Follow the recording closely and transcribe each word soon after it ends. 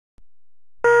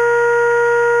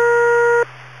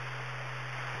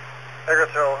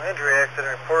Eggersville, injury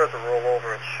accident reported at the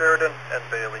rollover at Sheridan and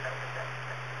Bailey.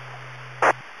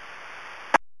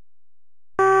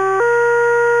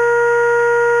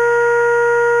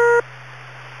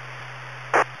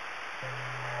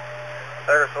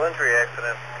 Eggersville injury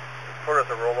accident reported at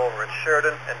the rollover at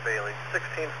Sheridan and Bailey,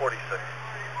 1646.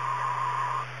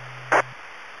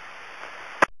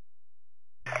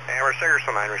 Amherst,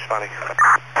 Eggersville 9 responding.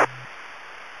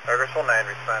 Eggersville 9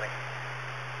 responding.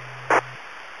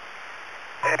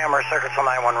 Amherst, Eggersville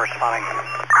 9-1 responding.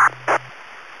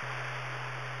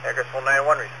 Eggersville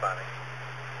 9-1 responding.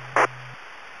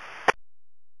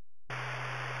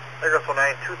 Eggersville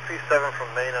 9-237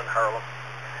 from Maine and Harlem.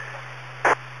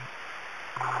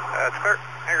 That's clear.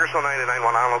 Eggersville 9 to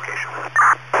 9-1 on location.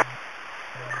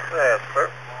 That's clear.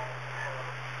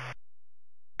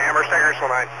 Amherst, Eggersville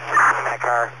 9. That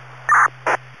car.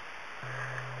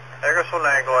 Eggersville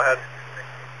 9, go ahead.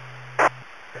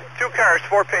 2 cars,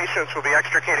 4 patients will be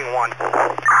extricating 1.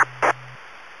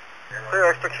 Clear,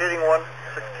 extricating 1,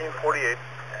 1648.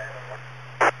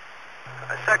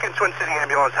 A second Twin City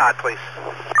ambulance hot, please.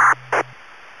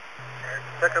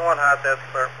 Second one hot, that's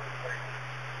clear.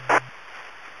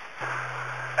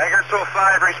 Eggersville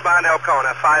 5, respond to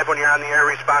Elkona. 5, when you're on the air,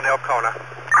 respond to Elkona.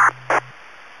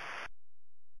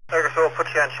 Eggersville will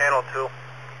put you on channel 2.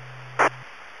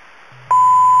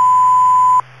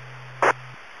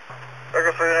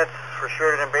 Eggersville units for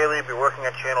Sheridan and Bailey be working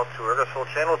on channel 2. Eggersville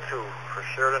channel 2 for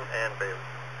Sheridan and Bailey.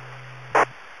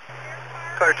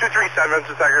 Clear 237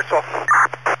 to Eggersville.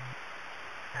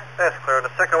 That's clear. And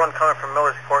the second one coming from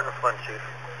Miller's Port and Flint, Chief.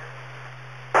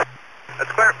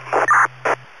 That's clear.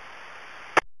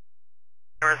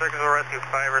 Eggersville Rescue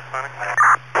 5 responding.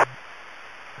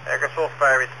 Eggersville 5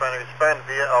 responding. Respond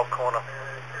via Elkona.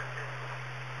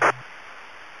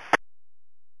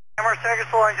 Amherst,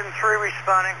 Eggersville Engine 3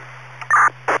 responding.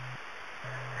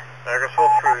 Eggersville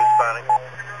 3 responding.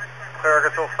 Clear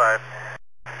Eggersville 5.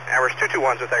 Amherst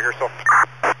 221's with Eggersville.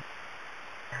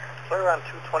 Clear on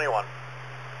 221.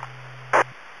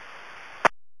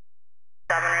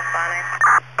 7 responding.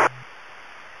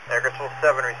 Eggersville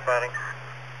 7 responding.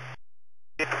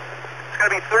 It's going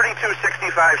to be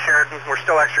 3265 Sheridan. We're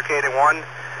still extricating 1,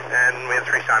 and we have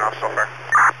 3 sign-offs so far.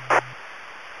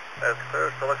 That's clear.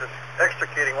 So let's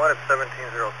extricating 1 at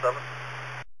 1707.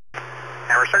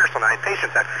 Amherst, Eggersville 9,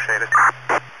 patients extricated.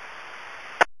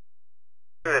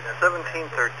 At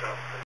 1713.